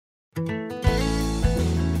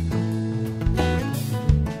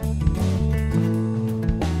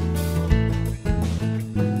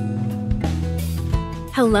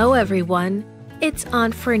Hello everyone, it's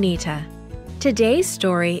Aunt Fernita. Today's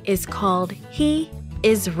story is called He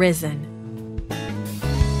is Risen.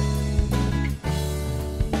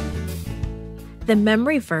 The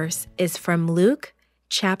memory verse is from Luke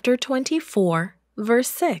chapter 24, verse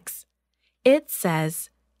 6. It says,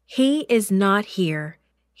 "He is not here,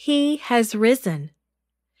 He has risen."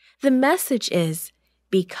 The message is,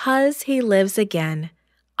 because He lives again,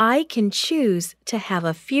 I can choose to have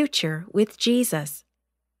a future with Jesus.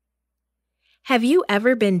 Have you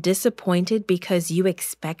ever been disappointed because you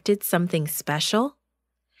expected something special?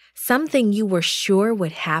 Something you were sure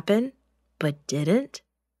would happen, but didn't?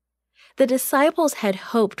 The disciples had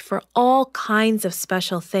hoped for all kinds of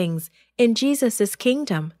special things in Jesus'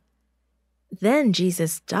 kingdom. Then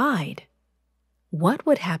Jesus died. What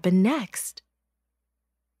would happen next?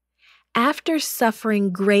 After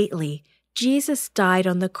suffering greatly, Jesus died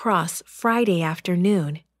on the cross Friday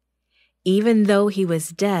afternoon. Even though He was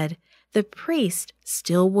dead, the priest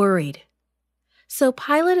still worried. So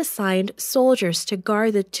Pilate assigned soldiers to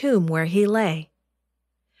guard the tomb where He lay.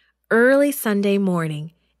 Early Sunday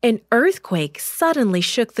morning, an earthquake suddenly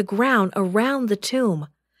shook the ground around the tomb.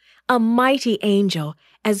 A mighty angel,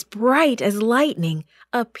 as bright as lightning,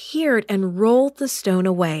 appeared and rolled the stone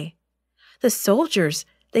away. The soldiers,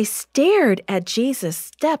 they stared at Jesus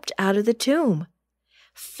stepped out of the tomb.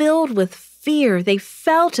 Filled with fear, they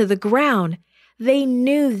fell to the ground. They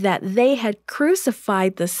knew that they had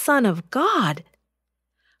crucified the Son of God.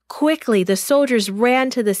 Quickly, the soldiers ran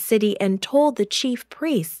to the city and told the chief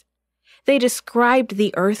priests. They described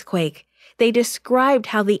the earthquake. They described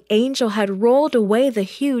how the angel had rolled away the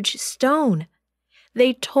huge stone.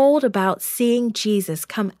 They told about seeing Jesus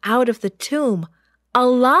come out of the tomb,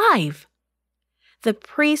 alive. The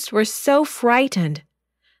priests were so frightened.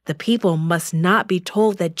 The people must not be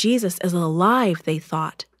told that Jesus is alive, they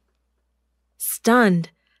thought. Stunned,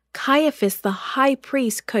 Caiaphas the high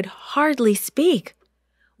priest could hardly speak.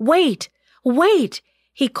 "Wait, wait,"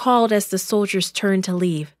 he called as the soldiers turned to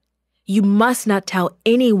leave. "You must not tell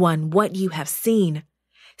anyone what you have seen.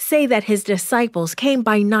 Say that His disciples came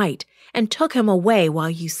by night and took Him away while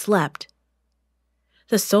you slept."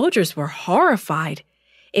 The soldiers were horrified.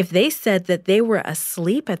 If they said that they were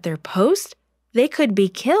asleep at their post, they could be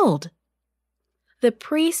killed. The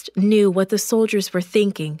priest knew what the soldiers were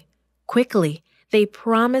thinking. Quickly, they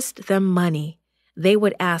promised them money. They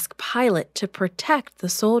would ask Pilate to protect the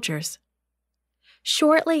soldiers.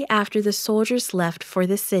 Shortly after the soldiers left for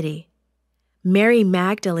the city, Mary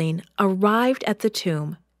Magdalene arrived at the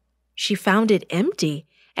tomb. She found it empty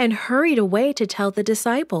and hurried away to tell the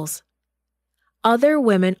disciples. Other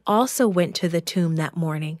women also went to the tomb that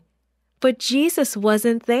morning, but Jesus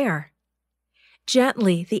wasn't there.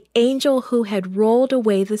 Gently, the angel who had rolled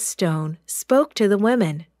away the stone spoke to the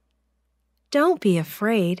women. "Don't be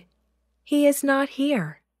afraid. He is not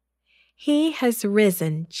here. He has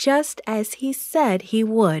risen just as He said He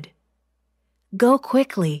would. Go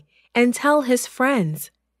quickly and tell His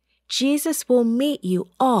friends. Jesus will meet you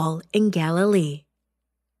all in Galilee."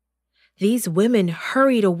 These women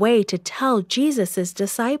hurried away to tell Jesus'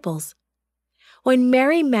 disciples. When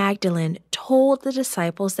Mary Magdalene told the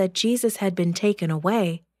disciples that Jesus had been taken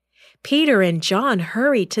away, Peter and John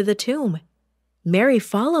hurried to the tomb. Mary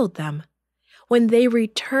followed them. When they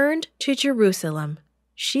returned to Jerusalem,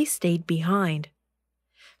 she stayed behind.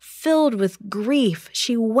 Filled with grief,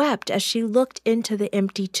 she wept as she looked into the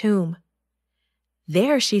empty tomb.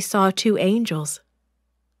 There she saw two angels.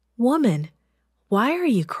 "Woman, why are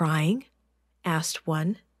you crying?" asked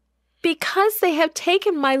one. "Because they have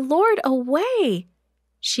taken my Lord away,"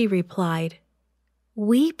 she replied.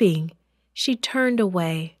 Weeping, she turned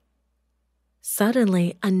away.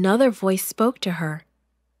 Suddenly, another voice spoke to her.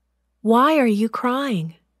 "Why are you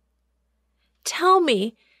crying?" Tell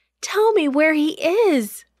me where He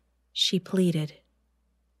is," she pleaded.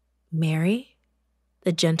 "Mary?"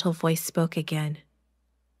 the gentle voice spoke again.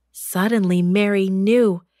 Suddenly, Mary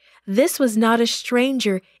knew this was not a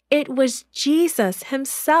stranger. It was Jesus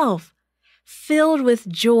Himself. Filled with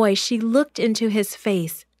joy, she looked into His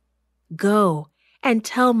face. "Go and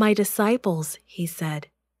tell my disciples," He said.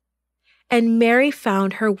 And Mary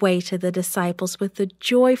found her way to the disciples with the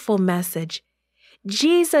joyful message,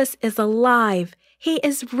 "Jesus is alive. He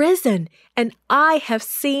is risen, and I have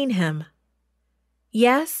seen Him."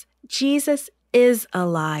 Yes, Jesus is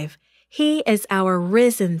alive. He is our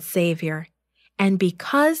risen Savior. And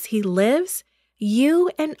because He lives, you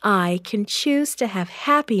and I can choose to have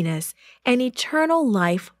happiness and eternal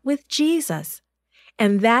life with Jesus.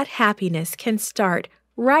 And that happiness can start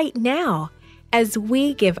right now as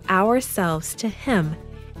we give ourselves to Him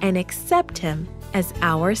and accept Him as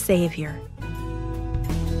our Savior.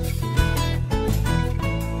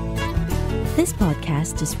 This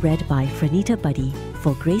podcast is read by Franita Buddy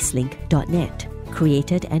for Gracelink.net.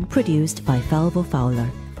 Created and produced by Falvo Fowler.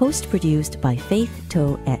 Post-produced by Faith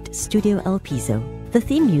Toe at Studio El Piso. The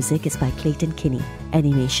theme music is by Clayton Kinney.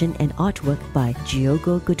 Animation and artwork by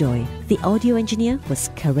Giogo Godoy. The audio engineer was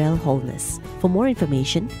Karel Holness. For more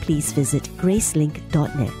information, please visit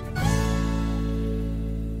Gracelink.net.